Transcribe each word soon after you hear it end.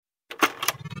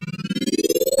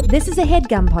This is a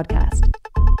HeadGum podcast.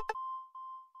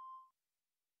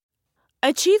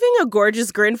 Achieving a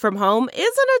gorgeous grin from home isn't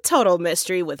a total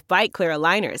mystery with Byte Clear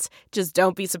aligners. Just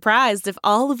don't be surprised if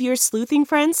all of your sleuthing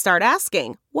friends start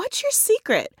asking, "What's your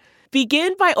secret?"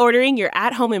 Begin by ordering your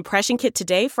at-home impression kit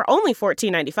today for only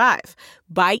 $14.95.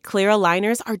 Byte Clear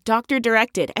aligners are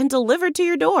doctor-directed and delivered to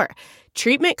your door.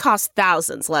 Treatment costs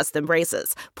thousands less than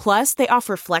braces. Plus, they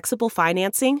offer flexible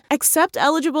financing, accept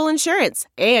eligible insurance,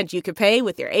 and you can pay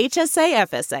with your HSA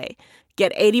FSA.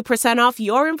 Get 80% off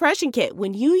your impression kit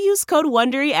when you use code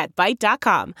WONDERY at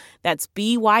Byte.com. That's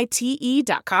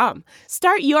BYTE.com.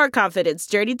 Start your confidence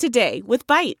journey today with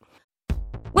Byte.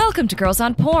 Welcome to Girls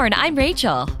on Porn. I'm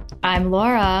Rachel. I'm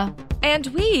Laura. And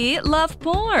we love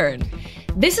porn.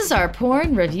 This is our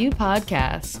porn review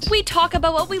podcast. We talk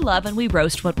about what we love and we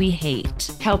roast what we hate.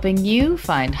 Helping you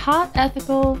find hot,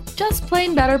 ethical, just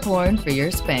plain better porn for your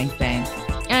spank bank.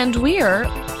 And we're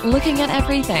looking at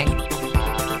everything.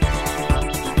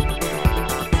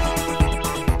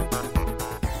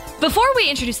 Before we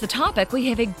introduce the topic, we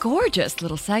have a gorgeous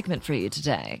little segment for you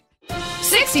today.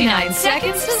 69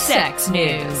 Seconds of Sex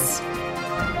News.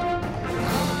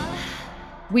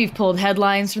 We've pulled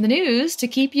headlines from the news to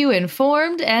keep you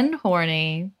informed and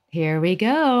horny. Here we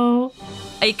go.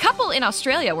 A couple in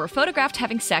Australia were photographed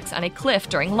having sex on a cliff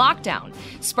during lockdown,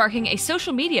 sparking a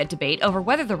social media debate over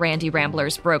whether the Randy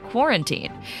Ramblers broke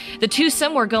quarantine. The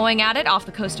twosome were going at it off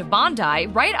the coast of Bondi,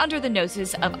 right under the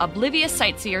noses of oblivious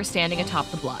sightseers standing atop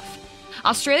the bluff.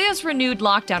 Australia's renewed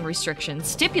lockdown restrictions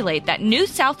stipulate that New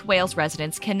South Wales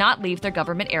residents cannot leave their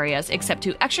government areas except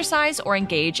to exercise or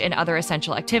engage in other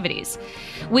essential activities.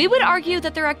 We would argue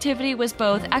that their activity was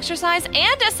both exercise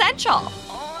and essential.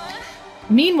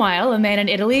 Meanwhile, a man in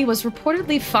Italy was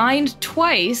reportedly fined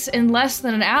twice in less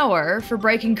than an hour for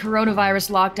breaking coronavirus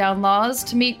lockdown laws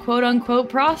to meet quote-unquote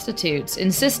prostitutes,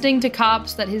 insisting to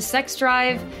cops that his sex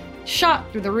drive shot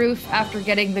through the roof after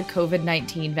getting the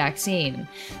COVID-19 vaccine.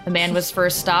 The man was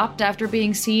first stopped after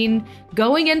being seen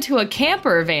going into a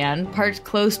camper van parked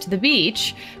close to the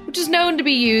beach, which is known to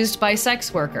be used by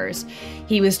sex workers.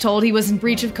 He was told he was in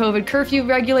breach of COVID curfew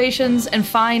regulations and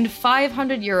fined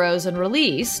 500 euros and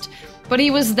released, but he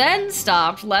was then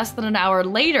stopped less than an hour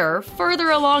later, further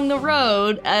along the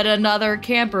road at another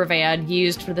camper van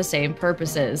used for the same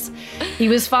purposes. He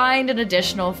was fined an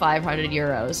additional 500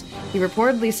 euros. He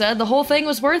reportedly said the whole thing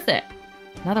was worth it.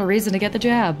 Another reason to get the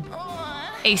jab.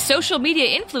 A social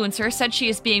media influencer said she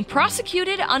is being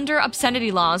prosecuted under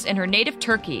obscenity laws in her native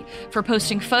Turkey for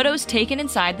posting photos taken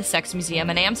inside the sex museum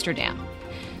in Amsterdam.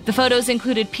 The photos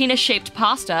included penis-shaped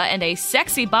pasta and a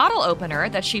sexy bottle opener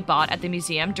that she bought at the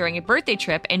museum during a birthday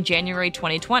trip in January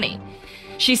 2020.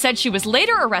 She said she was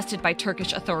later arrested by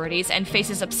Turkish authorities and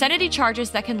faces obscenity charges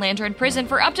that can land her in prison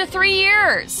for up to 3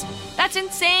 years. That's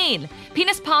insane.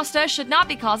 Penis pasta should not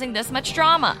be causing this much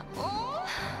drama.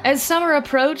 As summer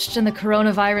approached and the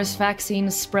coronavirus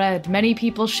vaccine spread, many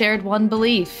people shared one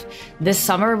belief. This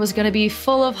summer was going to be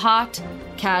full of hot,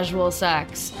 casual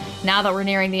sex. Now that we're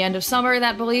nearing the end of summer,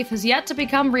 that belief has yet to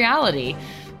become reality.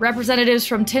 Representatives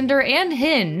from Tinder and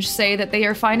Hinge say that they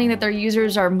are finding that their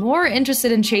users are more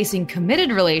interested in chasing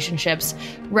committed relationships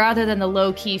rather than the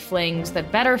low-key flings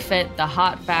that better fit the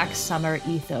hot-back summer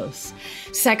ethos.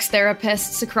 Sex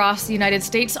therapists across the United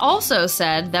States also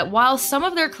said that while some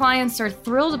of their clients are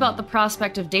thrilled about the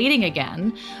prospect of dating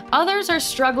again, others are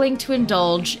struggling to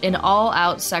indulge in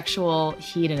all-out sexual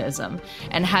hedonism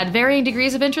and had varying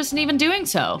degrees of interest in even doing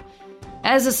so.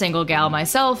 As a single gal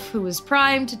myself, who was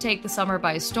primed to take the summer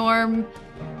by storm,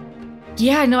 I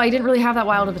didn't really have that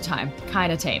wild of a time.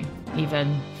 Kinda tame,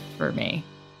 even for me.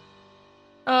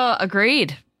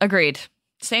 Agreed.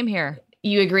 Same here.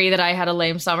 You agree that I had a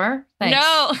lame summer? Thanks.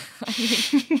 No!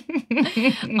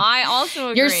 I also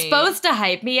agree. You're supposed to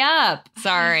hype me up.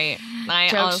 Sorry.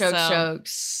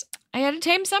 Jokes. I had a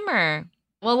tame summer.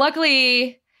 Well,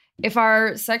 luckily, if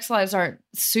our sex lives aren't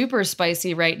super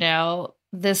spicy right now,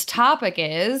 this topic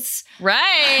is...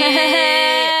 Right!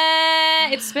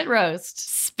 It's spit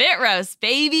roast. Spit roast,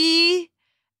 baby!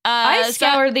 I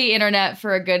scoured the internet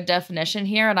for a good definition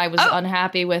here, and I was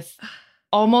unhappy with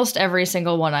almost every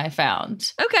single one I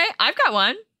found. Okay, I've got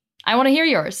one. I want to hear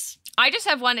yours. I just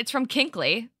have one. It's from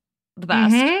Kinkly, the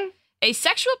best. Mm-hmm. A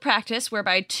sexual practice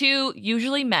whereby two,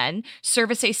 usually men,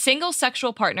 service a single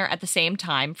sexual partner at the same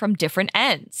time from different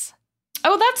ends.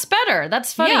 Oh, that's better.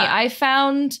 That's funny. Yeah. I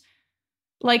found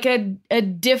like a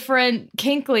different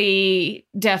Kinkly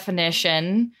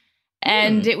definition,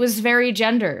 and it was very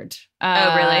gendered.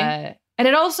 Oh, really? And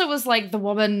it also was like the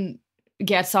woman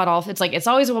gets on all, it's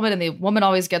always a woman and the woman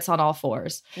always gets on all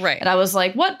fours. Right. And I was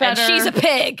like, what better? And she's a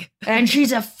pig. And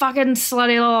she's a fucking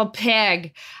slutty little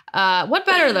pig. What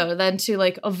better though than to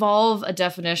like evolve a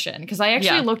definition? Because I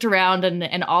actually looked around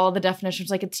and all of the definitions,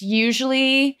 like it's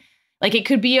usually like it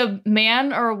could be a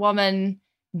man or a woman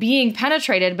being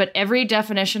penetrated, but every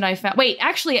definition I found. Wait,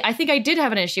 actually, I think I did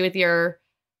have an issue with your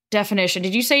definition.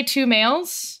 Did you say 2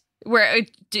 males? Where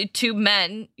 2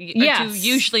 men? Yes. 2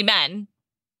 usually men.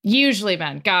 Usually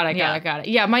men. Got it.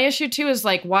 Yeah, my issue too is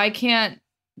like, why can't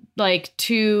like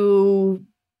 2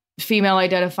 female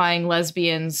identifying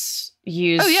lesbians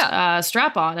use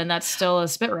strap on, and that's still a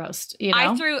spit roast? You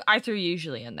know, I threw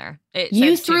usually in there.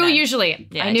 You threw usually.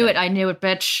 Yeah, I knew it,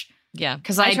 bitch. Yeah,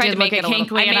 because I did look at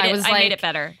Kinkley and I was like, I made it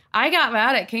better. I got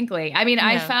mad at Kinkley. I mean,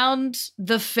 I found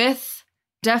the 5th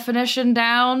definition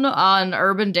down on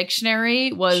Urban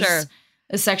Dictionary was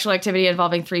a sexual activity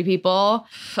involving 3 people.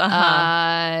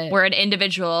 Where an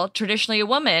individual, traditionally a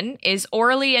woman, is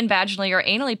orally and vaginally or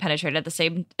anally penetrated at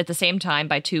the same time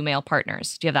by 2 male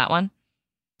partners. Do you have that one?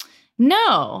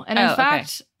 No. And in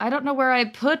fact, I don't know where I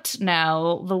put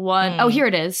now the one. Oh, here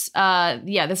it is.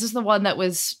 This is the one that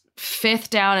was 5th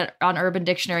down on Urban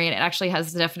Dictionary, and it actually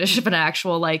has the definition of an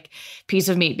actual like piece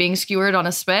of meat being skewered on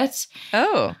a spit.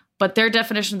 Oh. But their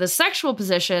definition of the sexual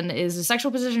position is a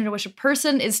sexual position in which a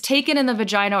person is taken in the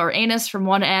vagina or anus from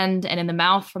one end and in the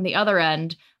mouth from the other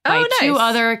end by 2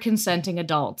 other consenting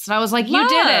adults. And I was like, you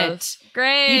did it.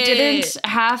 Great. You didn't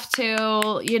have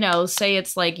to, say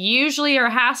it's like usually or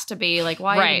has to be. Like,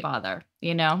 why even bother,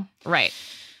 Right.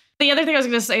 The other thing I was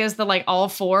going to say is the like all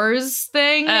fours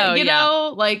thing,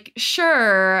 know? Like,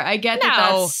 sure, I get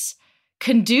that that's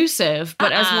conducive,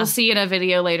 but as we'll see in a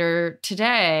video later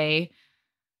today,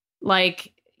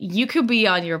 like you could be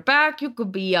on your back, you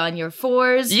could be on your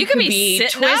fours, you could be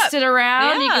twisted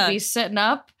around, yeah. you could be sitting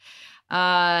up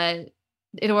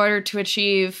in order to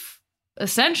achieve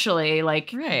essentially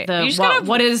like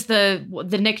what is the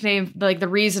nickname, like the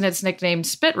reason it's nicknamed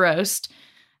spit roast.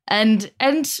 And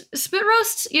spit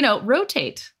roasts,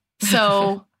 rotate.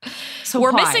 So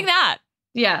we're missing that.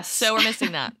 Yes. So we're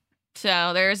missing that.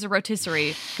 So there's a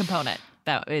rotisserie component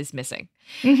that is missing.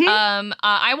 Mm-hmm.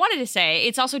 I wanted to say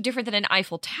it's also different than an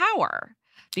Eiffel Tower.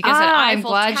 Because an Eiffel I'm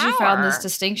glad Tower you found this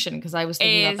distinction because I was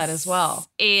thinking about that as well.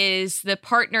 Is the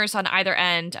partners on either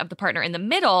end of the partner in the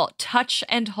middle touch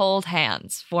and hold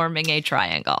hands, forming a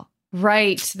triangle.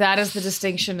 Right. That is the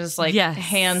distinction, is like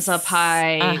hands up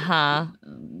high,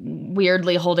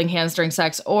 weirdly holding hands during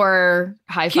sex, or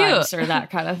high fives or that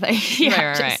kind of thing.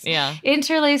 Right. Yeah.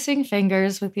 Interlacing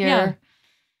fingers with your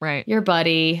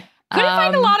buddy. Couldn't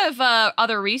find a lot of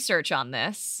other research on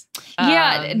this.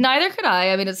 Neither could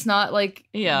I. I mean, it's not like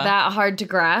that hard to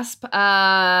grasp.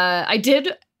 I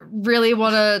did really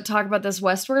want to talk about this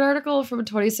Westward article from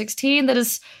 2016 that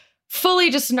is fully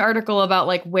just an article about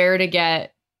like where to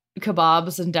get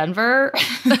kebabs in Denver.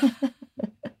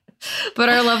 But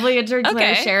our lovely intern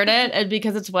Claire shared it, and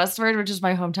because it's Westward, which is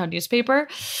my hometown newspaper,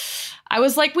 I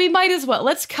was like, we might as well.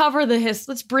 Let's cover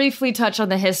let's briefly touch on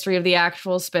the history of the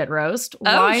actual spit roast.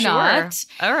 Why not?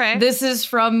 All right. This is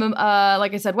from,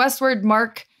 like I said, Westward,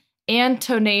 Mark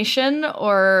Antonation,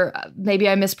 or maybe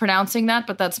I'm mispronouncing that,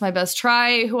 but that's my best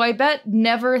try, who I bet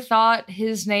never thought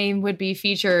his name would be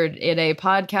featured in a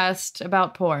podcast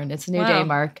about porn. It's a new day,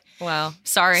 Mark. Wow.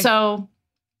 Sorry. So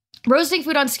roasting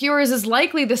food on skewers is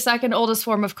likely the second oldest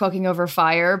form of cooking over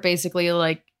fire, basically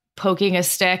like poking a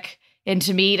stick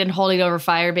into meat and holding it over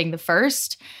fire being the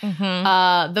first.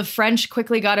 Mm-hmm. The French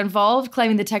quickly got involved,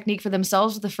 claiming the technique for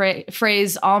themselves with the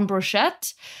phrase en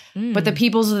brochette. But the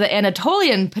peoples of the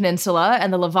Anatolian Peninsula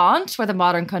and the Levant, where the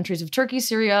modern countries of Turkey,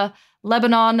 Syria,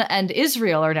 Lebanon, and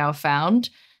Israel are now found,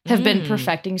 have been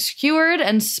perfecting skewered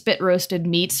and spit-roasted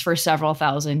meats for several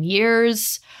thousand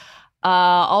years.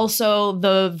 Also,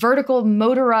 the vertical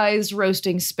motorized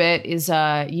roasting spit is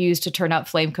used to turn out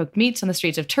flame-cooked meats on the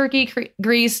streets of Turkey,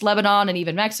 Greece, Lebanon, and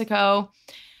even Mexico.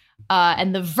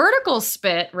 And the vertical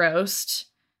spit roast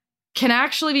can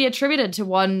actually be attributed to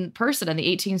one person. In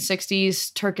the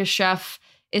 1860s, Turkish chef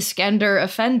Iskender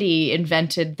Efendi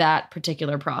invented that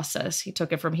particular process. He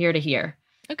took it from here to here.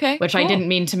 Okay, which I didn't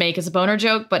mean to make as a boner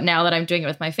joke, but now that I'm doing it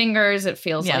with my fingers, it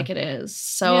feels like it is.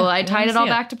 So I tied it all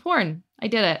back to porn. I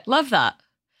did it. Love that.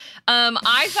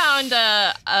 I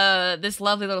found this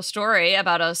lovely little story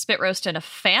about a spit roast and a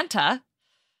Fanta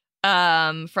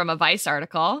from a Vice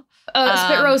article.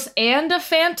 Spit roast and a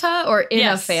Fanta, or in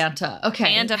a Fanta?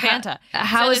 Okay. And a Fanta.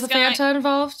 How is the Fanta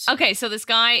involved? Okay, so this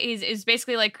guy is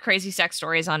basically like crazy sex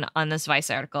stories on this Vice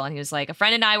article. And he was like, a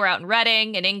friend and I were out in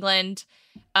Reading in England.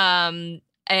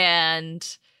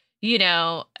 And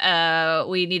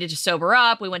we needed to sober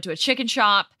up. We went to a chicken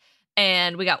shop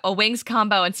and we got a wings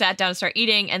combo and sat down and started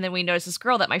eating. And then we noticed this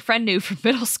girl that my friend knew from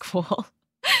middle school.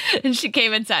 And she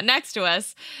came and sat next to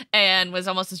us and was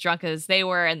almost as drunk as they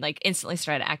were and like instantly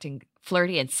started acting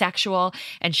flirty and sexual.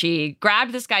 And she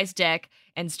grabbed this guy's dick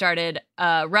and started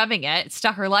rubbing it,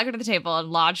 stuck her leg under the table and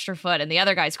lodged her foot in the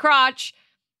other guy's crotch.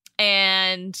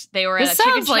 And they were at a chicken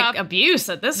shop. This sounds like abuse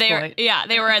at this point. Yeah,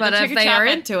 they were at the chicken shop. But if they are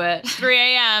into it. 3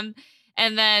 a.m.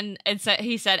 And then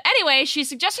he said, anyway, she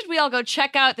suggested we all go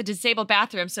check out the disabled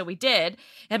bathroom. So we did.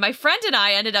 And my friend and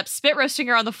I ended up spit roasting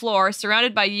her on the floor,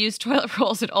 surrounded by used toilet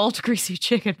rolls and old greasy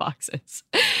chicken boxes.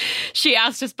 She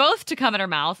asked us both to come in her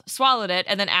mouth, swallowed it,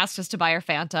 and then asked us to buy her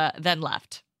Fanta, then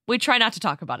left. We try not to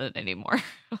talk about it anymore.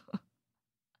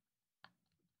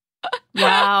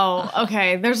 Wow.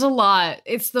 Okay. There's a lot.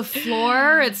 It's the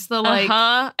floor. It's the like.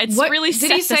 It's really.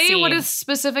 Did he say what a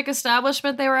specific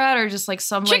establishment they were at, or just like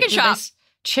some chicken shop?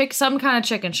 Some kind of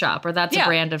chicken shop, or that's a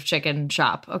brand of chicken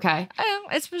shop. Okay.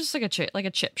 It's just like a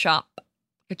chip shop,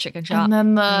 a chicken shop,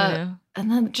 and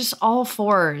then just all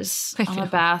fours on a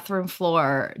bathroom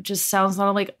floor just sounds not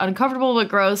only uncomfortable but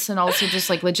gross, and also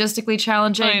just like logistically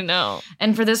challenging. I know.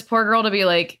 And for this poor girl to be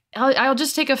like, I'll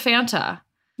just take a Fanta.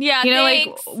 Yeah,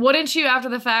 thanks. Like, wouldn't you after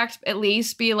the fact at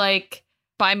least be like,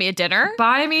 buy me a dinner?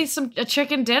 Buy me a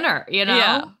chicken dinner,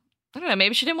 Yeah. I don't know.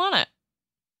 Maybe she didn't want it.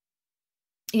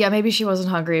 Yeah, maybe she wasn't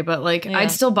hungry, but like, I'd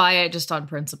still buy it just on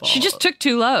principle. She just took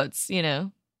 2 loads, Yeah.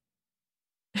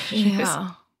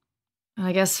 And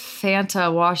I guess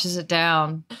Fanta washes it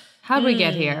down. How'd we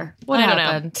get here? What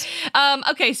happened?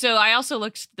 Okay, so I also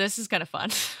looked. This is kind of fun.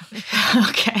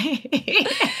 Okay.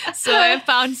 So I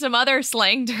found some other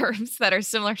slang terms that are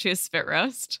similar to a spit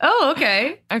roast. Oh,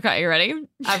 okay. Okay, you ready?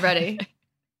 I'm ready.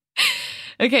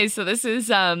 Okay, so this is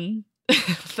the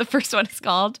first one is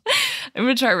called. I'm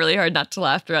gonna try really hard not to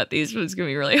laugh throughout these, but it's gonna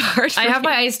be really hard. I have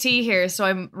my iced tea here, so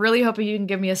I'm really hoping you can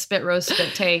give me a spit roast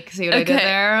spit take. See what I did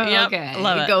there? Yep. Okay,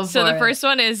 love it. Go for so the first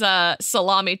one is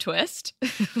salami twist,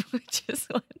 which is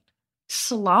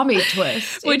salami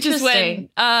twist, which is when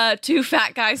 2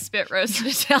 fat guys spit roast an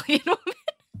Italian woman.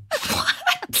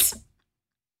 What?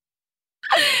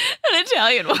 An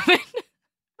Italian woman.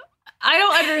 I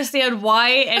don't understand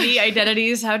why any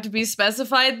identities have to be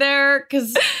specified there,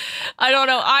 because I don't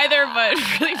know either,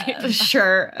 but really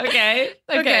sure. Okay.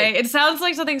 It sounds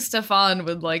like something Stefan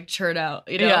would like churn out,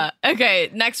 Yeah.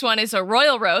 Okay. Next one is a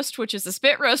royal roast, which is a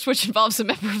spit roast, which involves a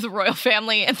member of the royal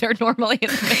family, and they're normally in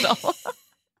the middle.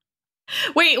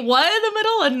 Wait, what in the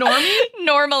middle? A normie?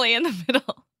 Normally in the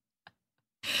middle.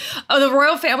 Oh, the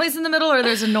royal family's in the middle, or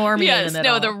there's a normie in the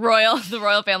middle? No, the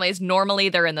royal family is normally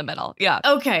they're in the middle. Yeah.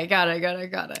 Okay, got it.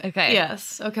 Okay.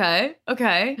 Yes. Okay.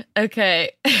 Okay.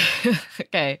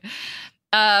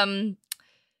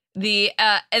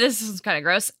 This is kind of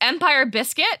gross. Empire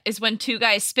biscuit is when 2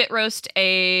 guys spit roast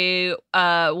a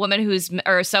woman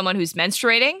someone who's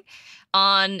menstruating.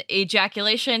 On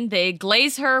ejaculation, they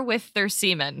glaze her with their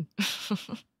semen.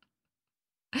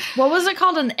 What was it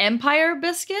called? An empire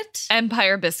biscuit?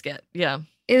 Empire biscuit, yeah.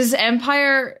 Is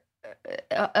empire,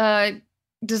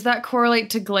 does that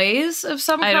correlate to glaze of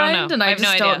some kind? I don't know. And I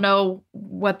just don't idea. know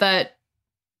what that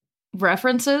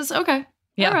reference is. Okay.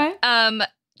 Yeah. All right.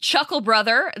 Chuckle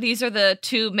Brother. These are the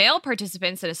 2 male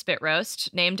participants in a spit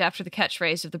roast, named after the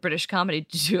catchphrase of the British comedy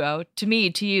duo, to me,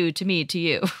 to you, to me, to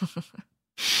you.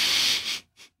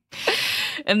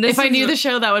 And if I knew the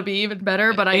show, that would be even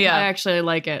better, but I actually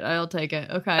like it. I'll take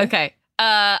it. Okay.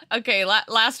 Okay.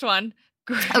 Last one.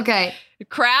 Okay.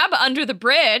 Crab under the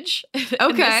bridge.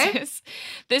 Okay.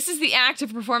 This is the act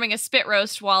of performing a spit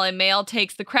roast while a male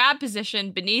takes the crab position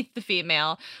beneath the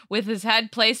female with his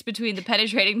head placed between the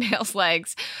penetrating male's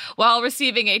legs while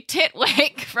receiving a tit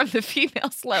wank from the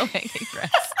female's low-hanging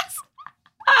breasts.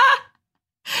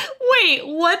 Wait,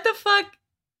 what the fuck?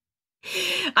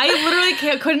 I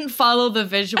literally couldn't follow the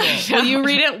visual. Will you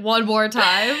read it one more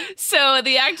time? So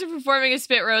the act of performing a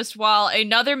spit roast while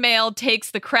another male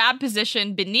takes the crab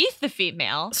position beneath the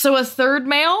female. So a third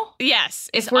male?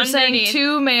 Yes. If we're saying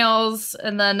 2 males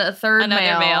and then another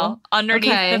male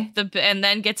underneath and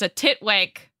then gets a tit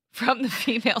wank from the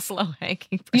female's low-hanging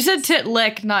breast. You said tit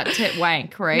lick, not tit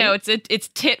wank, right? No, it's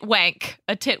tit wank.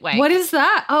 A tit wank. What is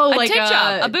that? Oh, like tit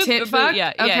job. A boob, tit fuck?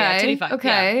 Yeah, titty fuck.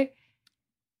 Okay. Yeah.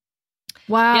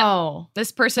 Wow. Yep.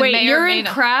 This person Wait, may you're or may in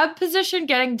not. crab position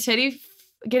getting a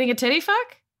titty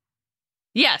fuck?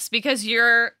 Yes, because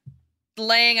you're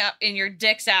laying up and your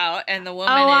dick's out and the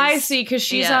woman I see, because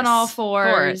she's on all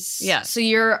fours. Yes. So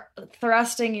you're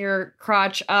thrusting your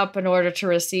crotch up in order to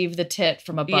receive the tit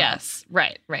from above. Yes.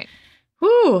 Right.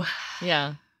 Whew.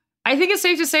 Yeah. I think it's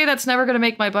safe to say that's never going to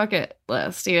make my bucket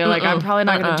list. You know, like I'm probably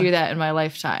not going to do that in my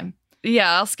lifetime.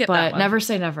 Yeah, I'll skip that But one. never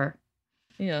say never.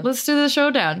 Yeah. Let's do the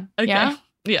showdown. Okay. Yeah.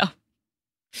 Yeah.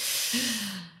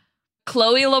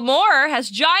 Chloe Lamore has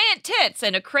giant tits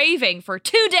and a craving for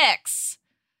 2 dicks.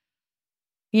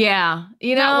 Yeah.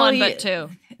 You know, Not one, but 2.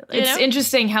 It's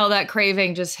interesting how that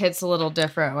craving just hits a little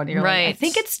different when you're right. like, I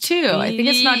think it's 2. I think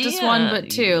it's not just 1, but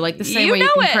 2. Like the same You way you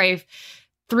know can it. crave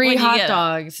 3 When you hot get it.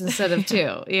 dogs instead of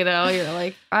 2. You know, you're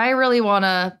like, I really want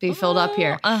to be filled up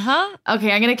here. Uh-huh.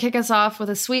 Okay, I'm going to kick us off with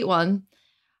a sweet one.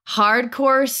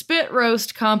 Hardcore spit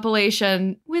roast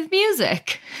compilation with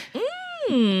music. With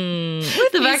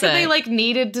The fact that they music. like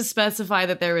needed to specify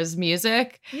that there was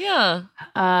music. Yeah.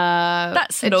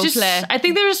 That's lovely. I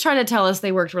think they're just trying to tell us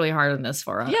they worked really hard on this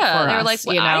for us. Yeah, they were us, like,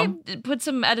 well, you know? I put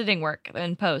some editing work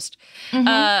in post.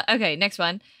 Mhm. Okay, next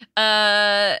one.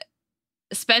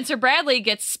 Spencer Bradley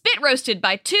gets spit roasted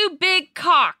by 2 big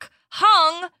cock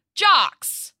hung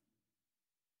jocks.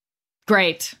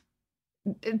 Great.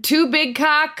 2 big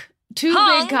cock, 2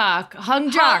 Hung. big cock, hung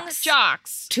Hung jocks.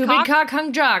 jocks. 2 big cock,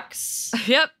 hung jocks.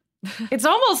 Yep. It's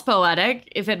almost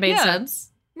poetic, if it made Yeah.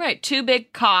 sense. Right. 2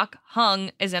 big cock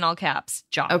hung is in all caps.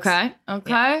 Jocks. Okay.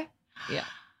 Yeah.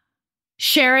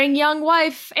 Sharing young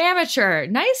wife, amateur.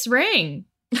 Nice ring.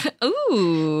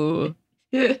 Ooh.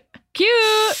 Cute.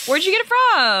 Where'd you get it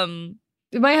from?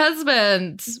 My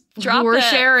husband, Drop who we're the-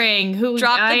 sharing, who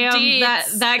drop the I am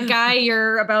deets. that guy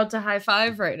you're about to high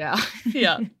five right now.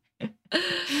 Yeah.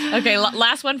 Okay,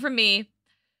 last one from me.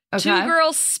 Okay. 2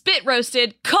 girls spit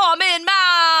roasted, cum in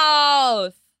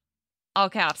mouth. All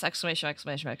caps, exclamation,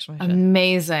 exclamation, exclamation.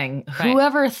 Amazing. Right.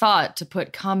 Whoever thought to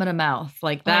put cum in a mouth?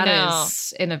 Like I that know.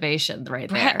 is innovation right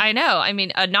there. I know. I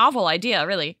mean, a novel idea,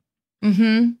 really.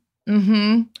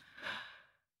 Mm-hmm.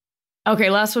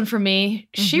 Okay, last one for me.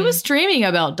 She Mhm. was dreaming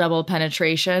about double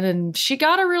penetration and she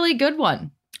got a really good one.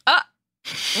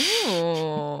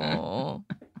 Ooh.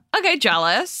 Okay,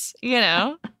 jealous, you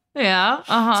know. Yeah.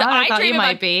 Uh-huh. So I thought dream you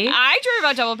might about, be. I dream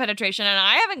about double penetration and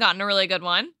I haven't gotten a really good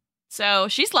one. So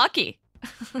she's lucky.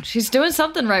 She's doing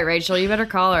something right, Rachel. You better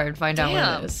call her and find out what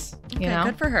Damn. it is. Okay, You know?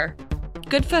 good for her.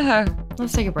 Good for her.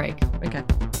 Let's take a break. Okay.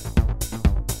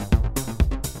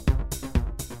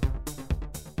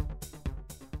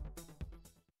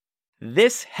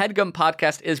 This HeadGum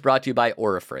podcast is brought to you by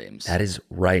Auraframes. That is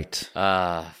right.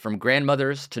 From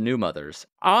grandmothers to new mothers,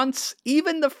 aunts,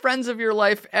 even the friends of your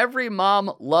life, every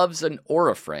mom loves an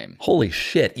Auraframe. Holy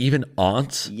shit, even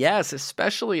aunts? Yes,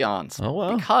 especially aunts. Oh,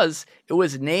 wow. Because it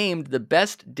was named the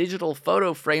best digital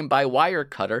photo frame by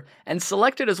Wirecutter and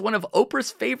selected as one of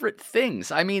Oprah's favorite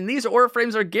things. I mean, these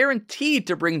Auraframes are guaranteed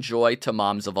to bring joy to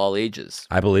moms of all ages.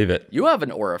 I believe it. You have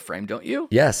an Auraframe, don't you?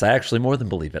 Yes, I actually more than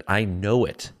believe it. I know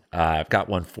it. I've got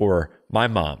one for my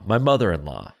mom, my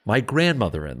mother-in-law, my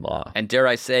grandmother-in-law, And dare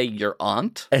I say, your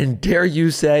aunt? and dare you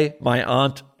say, my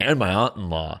aunt and my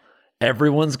aunt-in-law.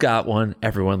 Everyone's got one.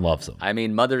 Everyone loves them. I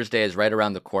mean, Mother's Day is right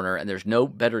around the corner, and there's no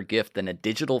better gift than a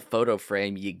digital photo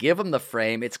frame. You give them the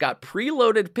frame, it's got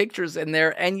preloaded pictures in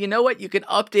there, and you know what? You can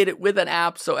update it with an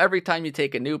app, so every time you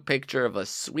take a new picture of a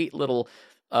sweet little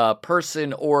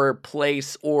person or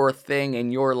place or thing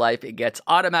in your life, it gets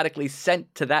automatically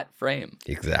sent to that frame.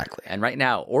 Exactly. And right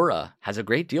now, Aura has a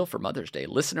great deal for Mother's Day.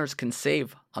 Listeners can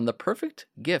save on the perfect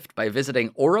gift by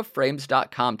visiting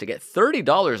auraframes.com to get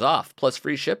 $30 off plus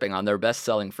free shipping on their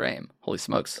best-selling frame. Holy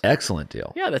smokes. Excellent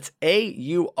deal. Yeah, that's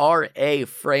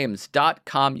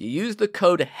auraframes.com. You use the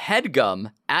code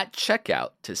HEADGUM at checkout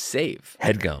to save.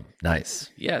 Headgum. Nice.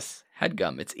 Yes,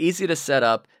 HEADGUM. It's easy to set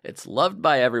up. It's loved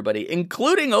by everybody,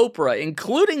 including Oprah,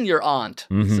 including your aunt.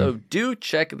 Mhm. So do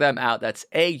check them out. That's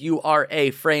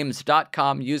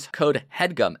auraframes.com. Use code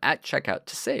HEADGUM at checkout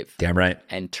to save. Damn right.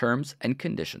 And terms and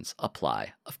conditions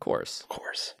apply, of course. Of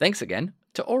course. Thanks again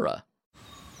to Aura.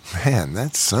 Man,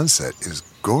 that sunset is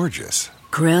gorgeous.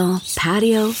 Grill,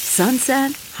 patio,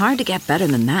 sunset. Hard to get better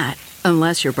than that.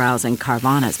 Unless you're browsing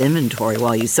Carvana's inventory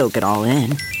while you soak it all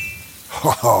in.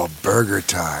 Oh, burger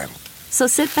time. So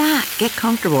sit back, get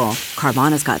comfortable.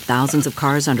 Carvana's got thousands of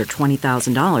cars under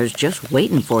 $20,000 just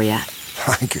waiting for you.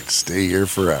 I could stay here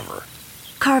forever.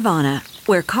 Carvana,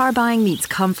 where car buying meets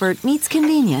comfort, meets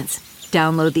convenience.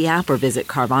 Download the app or visit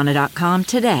Carvana.com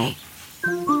today.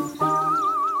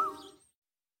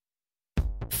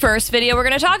 First video we're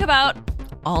going to talk about,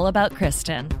 all about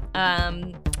Kristen.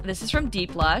 This is from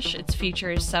Deep Lush. It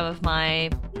features some of my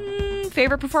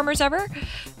favorite performers ever.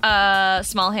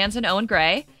 Small Hands and Owen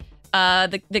Gray.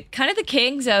 The kind of the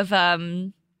kings of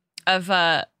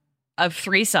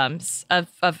threesomes of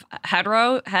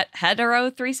hetero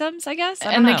threesomes, I guess. I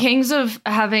don't And the know. kings of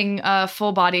having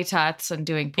full body tats and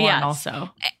doing porn Yes. also.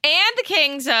 And the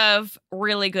kings of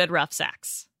really good rough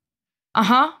sex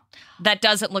Uh-huh. that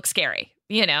doesn't look scary,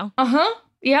 you know. Uh-huh.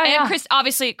 Yeah, And yeah.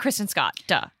 obviously Kristen Scott,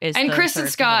 is And the Kristen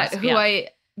third Scott, one of who those.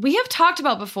 we have talked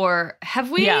about before.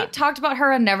 Have we Yeah. talked about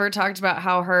her and never talked about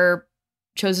how her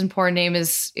chosen porn name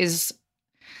is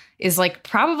like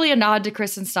probably a nod to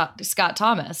Kristen Scott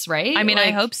Thomas, right? I mean, I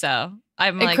Like, hope so.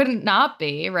 I'm it like, couldn't not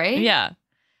be, right? yeah.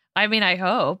 I mean, I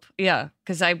hope, yeah,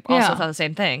 because I also Yeah. thought the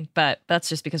same thing, but that's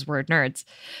just because we're nerds.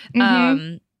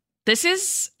 Mhm. This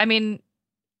is, I mean,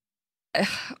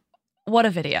 what a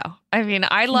video. I mean,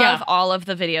 I love Yeah. all of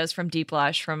the videos from Deep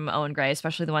Blush from Owen Gray,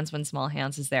 especially the ones when Small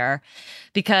Hands is there,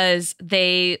 because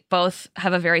they both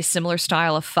have a very similar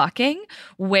style of fucking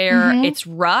where Mhm. it's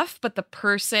rough, but the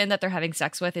person that they're having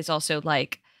sex with is also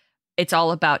like, it's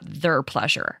all about their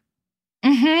pleasure.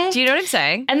 Mhm. Do you know what I'm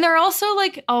saying? And they're also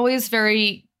like always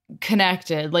very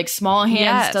connected. Like Small Hands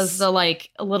Yes. does the like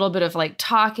a little bit of like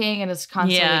talking and is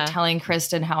constantly Yeah. telling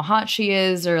Kristen how hot she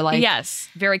is, or like yes,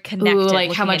 very connected. ooh,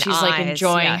 like how looking much in he's like eyes,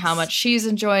 enjoying, yes. how much she's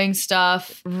enjoying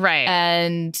stuff. Right.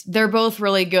 And they're both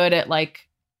really good at like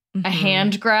a Mhm.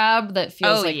 hand grab that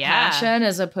feels Oh, like yeah. passion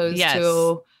as opposed Yes.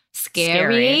 to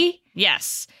scary.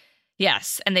 Yes.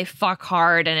 Yes. And they fuck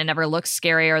hard and it never looks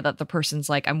scary or that the person's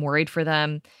like, I'm worried for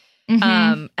them.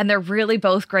 Mhm. And they're really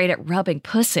both great at rubbing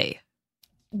pussy.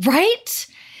 Right?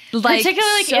 Like,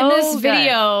 Particularly like in so this good.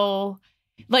 video.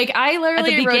 Like I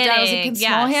literally wrote down, I was like, beginning, can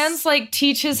Small yes. Hands like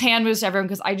teach his hand moves to everyone?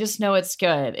 Because I just know it's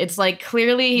good. It's like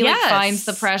clearly he like Yes. finds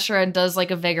the pressure and does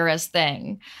like a vigorous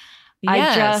thing.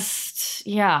 Yes.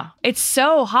 Yeah. It's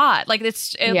so hot. Like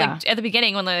it's Yeah. like at the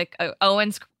beginning when like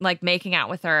Owen's like making out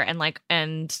with her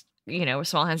and you know,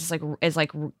 Small Hands is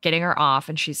like getting her off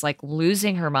and she's like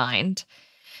losing her mind.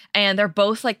 And they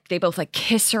both like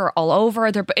kiss her all over.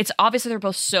 It's obviously they're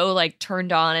both so like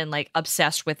turned on and like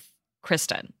obsessed with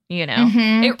Kristen, you know.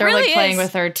 Mhm. It They're really like playing is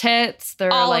with her tits.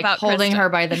 They're all like about holding Kristen. her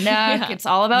by the neck. Yeah. It's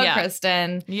all about Yeah.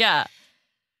 Kristen. Yeah.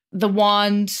 The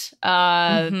wand,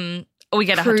 Mhm. We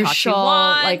get a crucial. Hitachi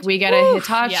wand. Like we get a Woo,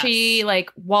 Hitachi. yes. Like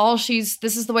while this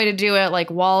is the way to do it. Like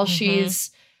while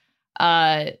she's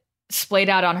splayed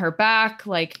out on her back,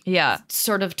 like Yeah.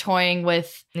 sort of toying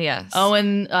with Yes.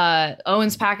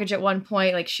 Owen's package at one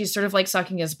point. Like she's sort of like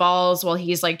sucking his balls while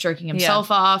he's like jerking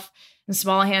himself off. And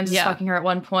Small Hands is Yeah. fucking her at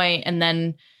one point, and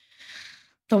then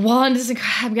the wand is.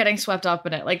 I'm getting swept up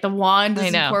in it. Like the wand I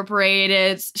is know.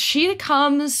 incorporated. She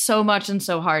comes so much and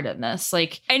so hard in this.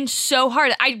 Like And so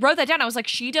hard. I wrote that down. I was like,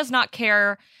 she does not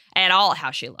care at all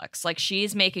how she looks. Like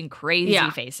she's making crazy Yeah.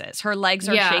 faces. Her legs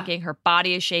are Yeah. shaking. Her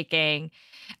body is shaking.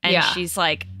 And Yeah. she's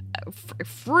like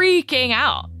freaking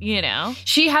out, you know?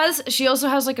 she also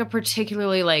has like a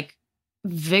particularly like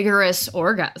vigorous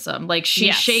orgasm. Like she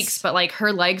Yes. shakes, but like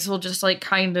her legs will just like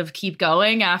kind of keep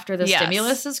going after the Yes.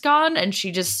 stimulus is gone, and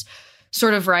she just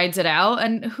sort of rides it out.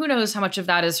 And who knows how much of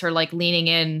that is her like leaning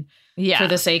in Yeah. for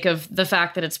the sake of the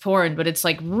fact that it's porn, but it's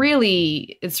like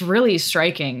it's really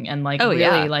striking and like Oh, really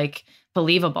yeah. like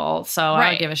believable. So I Right.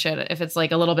 don't give a shit if it's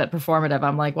like a little bit performative.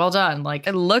 I'm like, well done. Like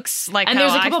it looks like and how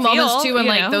there's a I couple feel, moments too when you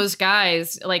like know? those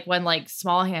guys, like when like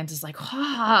Small Hands is like,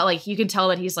 ah, like you can tell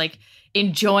that he's like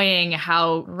enjoying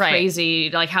how Right. crazy,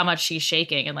 like how much she's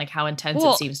shaking and like how intense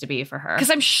Well, it seems to be for her. Because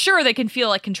I'm sure they can feel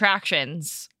like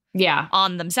contractions Yeah.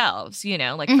 on themselves, you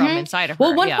know, like from Mhm. inside of her.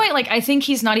 Well, one Yeah. point, like I think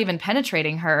he's not even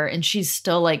penetrating her, and she's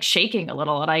still like shaking a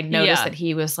little. And I noticed Yeah. that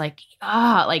he was like,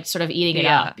 like sort of eating it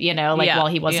Yeah. up, you know, like Yeah. while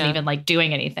he wasn't Yeah. even like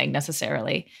doing anything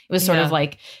necessarily. It was sort Yeah. of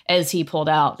like as he pulled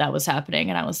out, that was happening,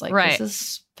 and I was like, Right. this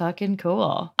is fucking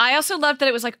cool. I also loved that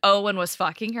it was like Owen was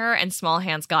fucking her and Small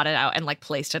Hands got it out and like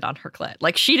placed it on her clit.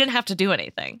 Like she didn't have to do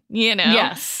anything, you know?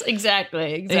 Yes,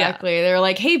 exactly. They're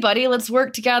like, hey, buddy, let's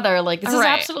work together. Like this is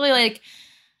Right. absolutely like.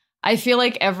 I feel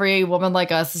like every woman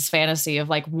like us' fantasy of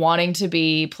like wanting to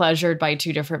be pleasured by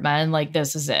two different men, like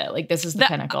this is it. Like this is the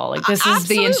pinnacle. Like this is the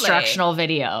absolutely. instructional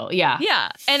video. Yeah. Yeah.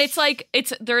 And it's like,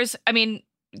 I mean,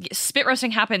 spit roasting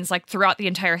happens like throughout the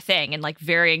entire thing in like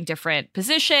varying different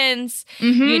positions.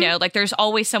 Mhm. You know, like there's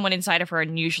always someone inside of her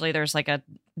and usually there's like a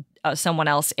someone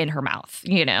else in her mouth,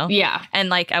 you know? Yeah. And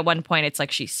like at one point it's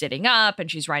like she's sitting up and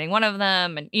she's riding one of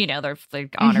them and, you know, they're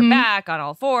on her Mhm. back on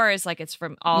all fours. Like it's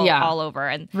from all over.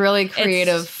 And Really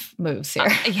creative moves here.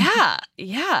 yeah,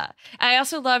 yeah. I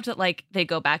also loved that like they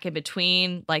go back in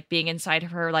between, like being inside of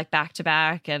her, like back to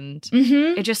back, and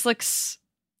Mhm. it just looks.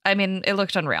 I mean, it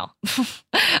looked unreal.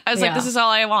 I was like, Yeah. this is all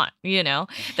I want, you know.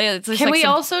 It's just, Can like, we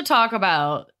some- also talk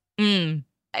about Mm,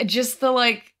 just the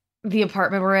like the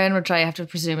apartment we're in, which I have to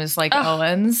presume is like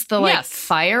Owen's, the like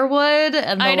firewood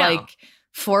and the like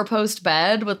 4-post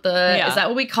bed with the, is that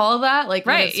what we call that? Like,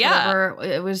 right. Whatever.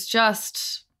 It was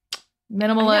just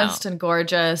minimalist and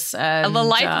gorgeous. And the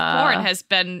life of porn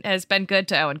has been good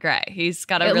to Owen Gray. He's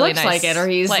got a really nice like it, or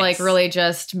he's place. Like really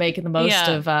just making the most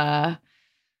of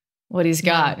what he's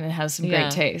got, and it has some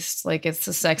great taste. Like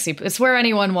it's where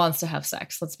anyone wants to have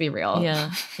sex. Let's be real.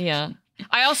 Yeah.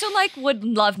 I also would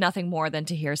love nothing more than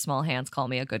to hear Small Hands call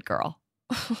me a good girl.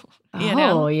 you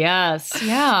know? Yes.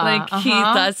 Yeah.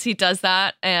 Like he does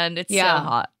that, and it's so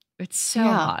hot. It's so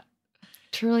hot.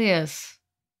 Truly is.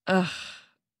 Ugh.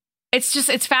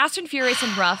 It's fast and furious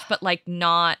and rough, but like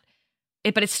not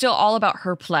it, but it's still all about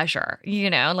her pleasure, you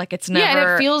know, like it's never and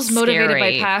it feels motivated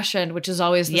scary. by passion, which is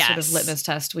always the sort of litmus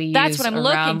test we That's use what I'm around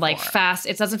looking like for. fast.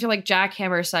 It doesn't feel like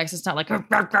jackhammer sex. It's not like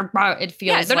it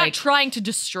feels they're like not trying to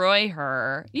destroy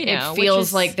her, you know. It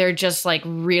feels like they're just like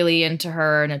really into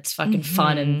her, and it's fucking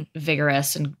fun and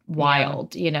vigorous and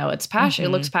wild. You know, it's passion. It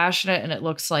looks passionate and it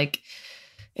looks like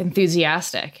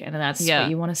enthusiastic, and that's what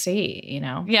you want to see, you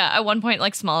know. At one point,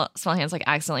 like small Hands like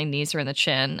accidentally knees her in the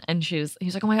chin, and he's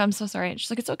like, oh my god, I'm so sorry, and she's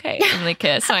like, it's okay, and they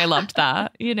kiss, and I loved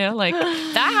that, you know, like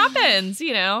that happens,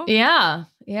 you know. Yeah.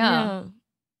 And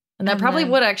that probably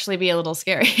would actually be a little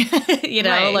scary, you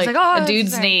know, like a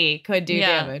dude's knee could do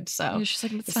damage. So she's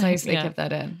like, it's nice they kept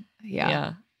that in.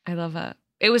 Yeah, I love that.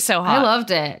 It was so hot. I loved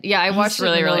it. Yeah, I watched it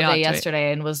really, really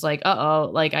yesterday and was like,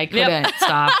 like I couldn't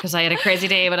stop because I had a crazy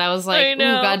day, but I was like, ooh,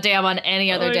 goddamn, on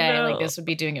any other day, like this would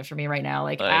be doing it for me right now.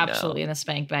 Like absolutely in a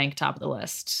spank bank, top of the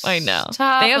list. I know.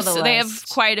 They have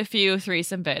quite a few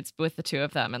threesome bits with the two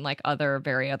of them and like other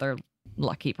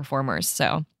lucky performers.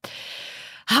 So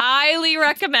highly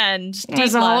recommend.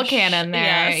 There's a whole canon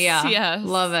there. Yes.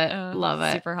 Love it. Love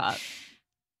it. Super hot.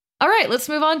 All right, let's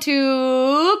move on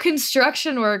to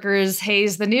construction workers.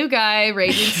 Hayes, the new guy,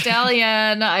 Raging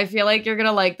Stallion. I feel like you're going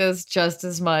to like this just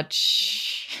as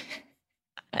much.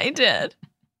 I did.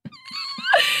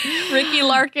 Ricky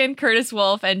Larkin, Curtis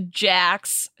Wolf, and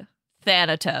Jax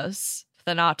Thanatos.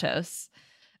 Thanatos.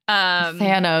 Yeah.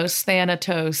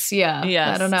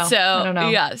 Yes. I don't know.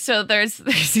 Yeah. So there's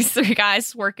these three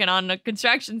guys working on a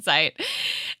construction site.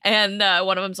 And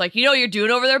one of them's like, you know what you're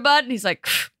doing over there, bud? And he's like,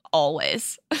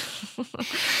 always.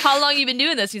 How long you been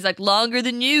doing this? He's like, longer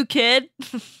than you, kid.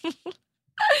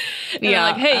 They're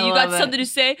like, hey, you got something to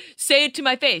say? Say it to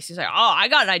my face. He's like, oh, I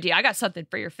got an idea. I got something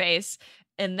for your face.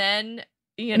 And then,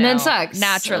 and then sex.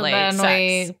 Naturally. And then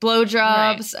we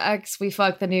blowjobs, sex, we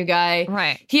fuck the new guy.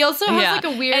 Right. He also has like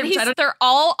a weird... And they're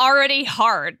all already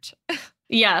hard.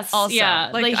 Yes. Also.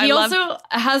 Yeah. Like he also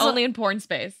has... Only in porn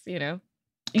space, you know?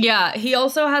 Yeah, he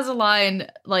also has a line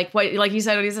like you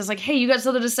said when he says like, "Hey, you got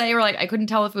something to say?" Or like I couldn't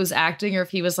tell if it was acting or if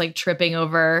he was like tripping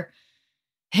over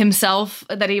himself.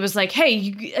 That he was like,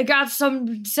 "Hey, I got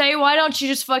something to say. Why don't you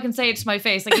just fucking say it to my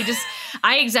face?" Like he just,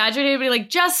 I exaggerated, but he like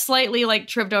just slightly like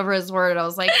tripped over his word. I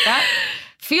was like, that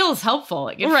feels helpful.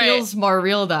 Like it feels more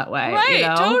real that way. Right? You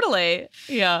know? Totally.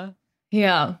 Yeah.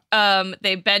 Yeah.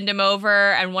 They bend him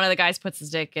over, and one of the guys puts his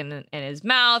dick in his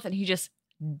mouth, and he just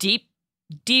deep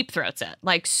throats it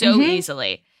like so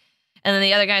easily, and then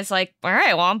the other guy's like, all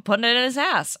right, well, I'm putting it in his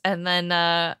ass, and then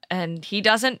and he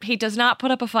does not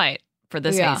put up a fight for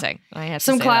this hazing. I have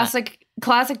some to say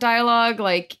classic dialogue,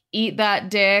 like eat that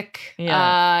dick,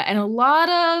 and a lot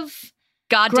of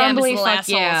goddamn grumbly his fuck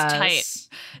asshole's tight,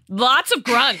 lots of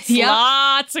grunts,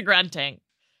 lots of grunting.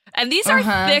 And these are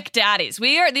thick daddies.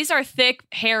 These are thick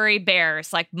hairy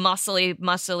bears, like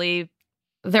muscly.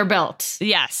 They're built.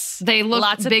 Yes. They look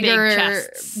lots bigger, of big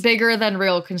chests. Bigger than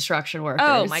real construction workers.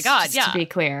 Oh my God. Just to be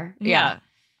clear. Yeah.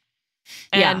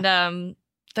 And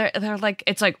they're like,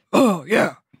 it's like, oh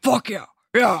yeah, fuck yeah.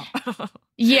 Yeah.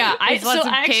 Yeah. Lots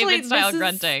of caveman style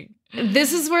grunting.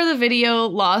 This is where the video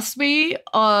lost me,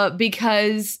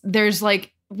 because there's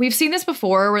like, we've seen this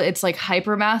before where it's like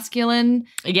hyper masculine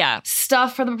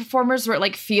stuff for the performers where it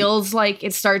like feels like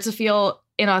it starts to feel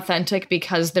inauthentic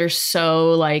because they're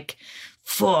so like,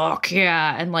 fuck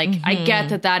yeah. And like, I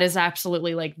get that is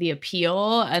absolutely like the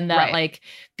appeal, and that like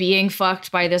being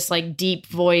fucked by this like deep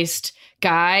voiced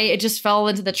guy, it just fell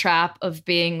into the trap of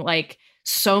being like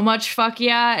so much fuck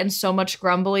yeah and so much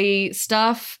grumbly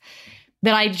stuff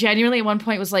that I genuinely at one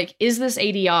point was like, is this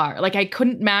ADR? Like I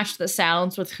couldn't match the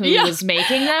sounds with who was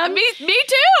making them. Me too.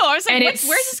 I was like, where's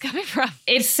this coming from?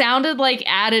 It sounded like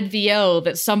added VO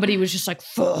that somebody was just like,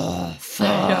 fuck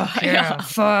yeah.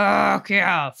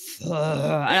 And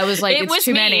I was like, it's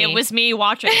too many. It was me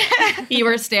watching. You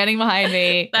were standing behind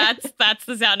me. That's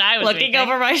the sound I was looking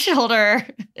over my shoulder.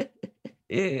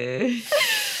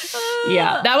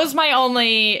 Yeah, that was my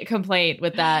only complaint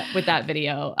with that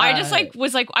video. I just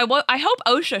was like, I hope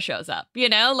OSHA shows up,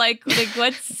 like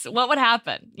what would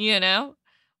happen,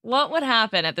 What would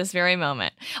happen at this very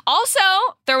moment? Also,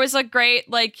 there was a great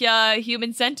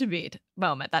human centipede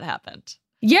moment that happened.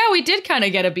 Yeah, we did kind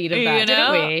of get a beat of that,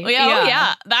 didn't we? Yeah, oh,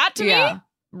 yeah. That to me,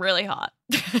 really hot.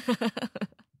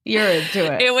 You're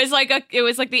into it. It was like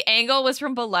the angle was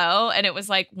from below, and it was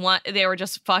like they were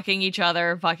just fucking each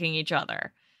other.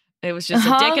 It was just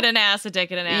a dick and an ass, and then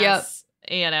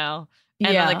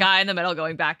the guy in the middle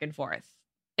going back and forth.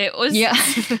 It was It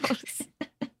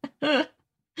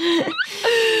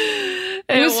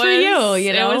was for you,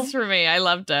 It was for me. I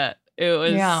loved it. It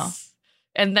was,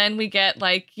 and then we get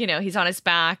he's on his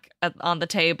back on the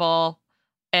table,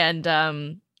 and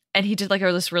he did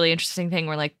this really interesting thing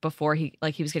where before he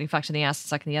was getting fucked in the ass and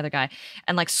sucking the other guy,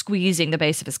 and squeezing the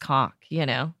base of his cock,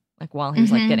 while he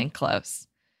was getting close.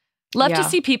 Love to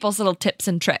see people's little tips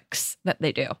and tricks that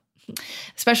they do,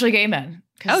 especially gay men.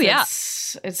 Oh yeah,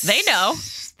 they know.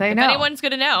 They know. If anyone's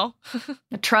gonna know.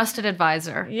 A trusted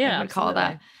advisor. Yeah, I would call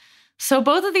that. So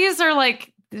both of these are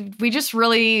we just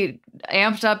really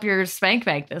amped up your spank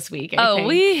bank this week. I think.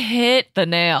 We hit the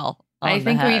nail. I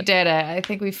think we did it. I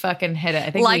think we fucking hit it.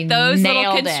 I think we those little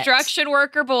nailed construction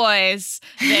worker boys.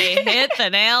 They hit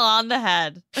the nail on the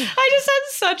head. I just had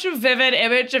such a vivid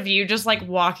image of you just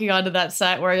walking onto that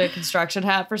set wearing a construction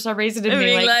hat for some reason and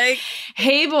being like,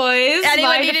 "Hey boys,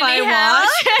 anyone need any help?"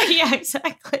 Yeah,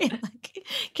 exactly.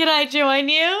 Can I join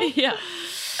you? Yeah.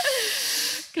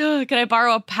 Can I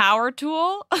borrow a power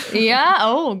tool? Yeah.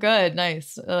 Oh, good.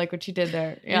 Nice. I like what you did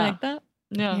there. Yeah. You like that?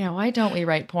 Yeah. Yeah. Why don't we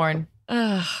write porn?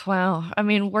 Well, I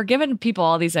mean, we're giving people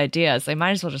all these ideas. They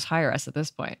might as well just hire us at this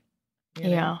point.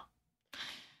 Yeah.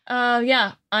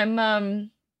 Yeah. I'm.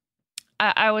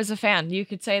 I was a fan. You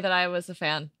could say that I was a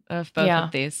fan of both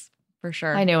of these for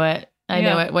sure. I knew it. I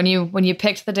knew it. When you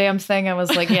picked the damn thing, I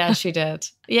was like, yeah, she did.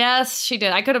 Yes, she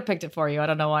did. I could have picked it for you. I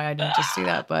don't know why I didn't just do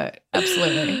that, but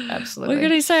absolutely. What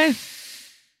could he say?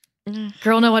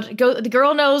 The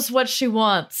girl knows what she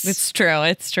wants. It's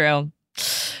true.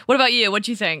 What about you? What'd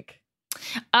you think?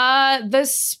 The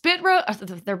spit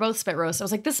roast. They're both spit roast. I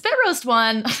was like, the spit roast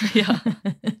one. Yeah.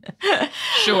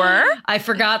 Sure. I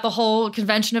forgot the whole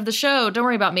convention of the show. Don't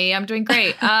worry about me. I'm doing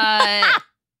great.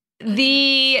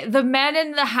 The men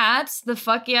in the hats, the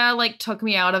fuck yeah, took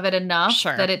me out of it enough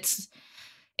that it's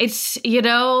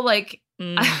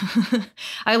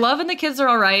I love when the kids are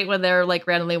all right when they're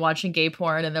randomly watching gay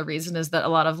porn, and the reason is that a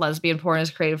lot of lesbian porn is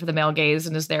created for the male gaze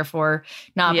and is therefore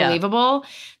not believable.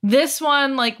 This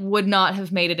one would not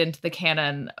have made it into the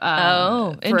canon for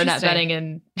Annette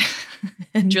Bening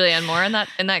and Julianne Moore in that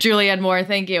Julianne Moore,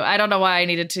 thank you. I don't know why I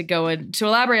needed to go in to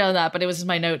elaborate on that, but it was in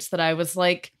my notes that I was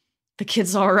like, the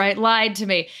kids all right lied to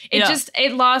me.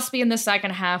 It lost me in the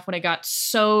second half when it got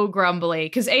so grumbly.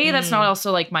 Because that's not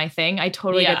also my thing. I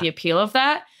totally get the appeal of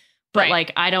that. But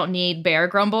I don't need bear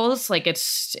grumbles.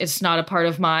 It's not a part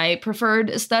of my preferred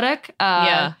aesthetic.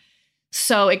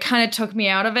 So it kind of took me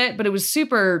out of it, but it was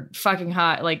super fucking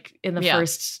hot, in the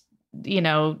first,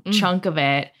 chunk of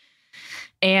it.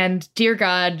 And dear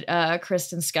God,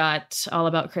 Kristen Scott, all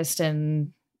about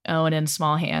Kristen Owen and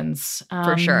Small Hands.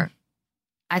 For sure.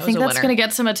 I think that's going to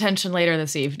get some attention later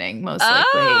this evening, most likely.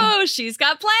 Oh, she's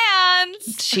got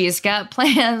plans. She's got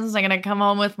plans. I'm going to come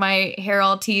home with my hair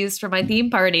all teased for my theme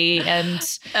party and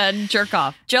jerk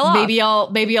off. Maybe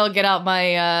I'll get out my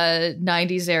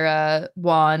 90s era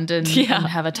wand and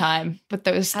have a time with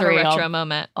those three. A retro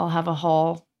moment. I'll have a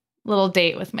whole little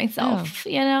date with myself,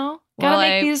 Gotta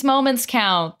make these moments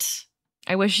count.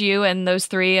 I wish you and those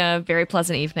three a very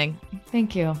pleasant evening.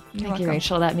 Thank you. Thank you,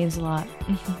 Rachel. That means a lot.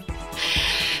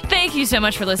 Thank you so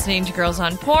much for listening to Girls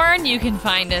on Porn. You can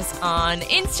find us on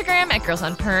Instagram at Girls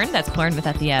on Porn. That's porn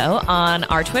without the O. On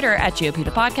our Twitter at GOP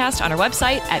the Podcast. On our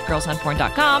website at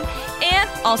girlsonporn.com. And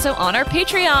also on our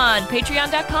Patreon.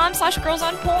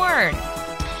 Patreon.com/girlsonporn.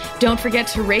 Don't forget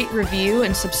to rate, review,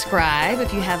 and subscribe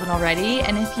if you haven't already.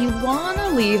 And if you want to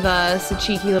leave us a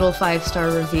cheeky little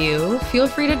 5-star review, feel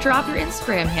free to drop your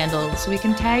Instagram handle so we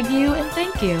can tag you and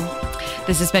thank you.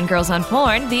 This has been Girls on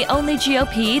Porn, the only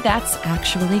GOP that's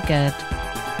actually good.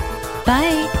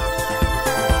 Bye.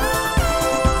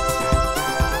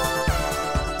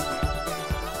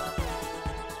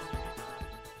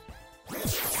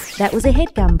 That was a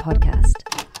HeadGum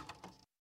podcast.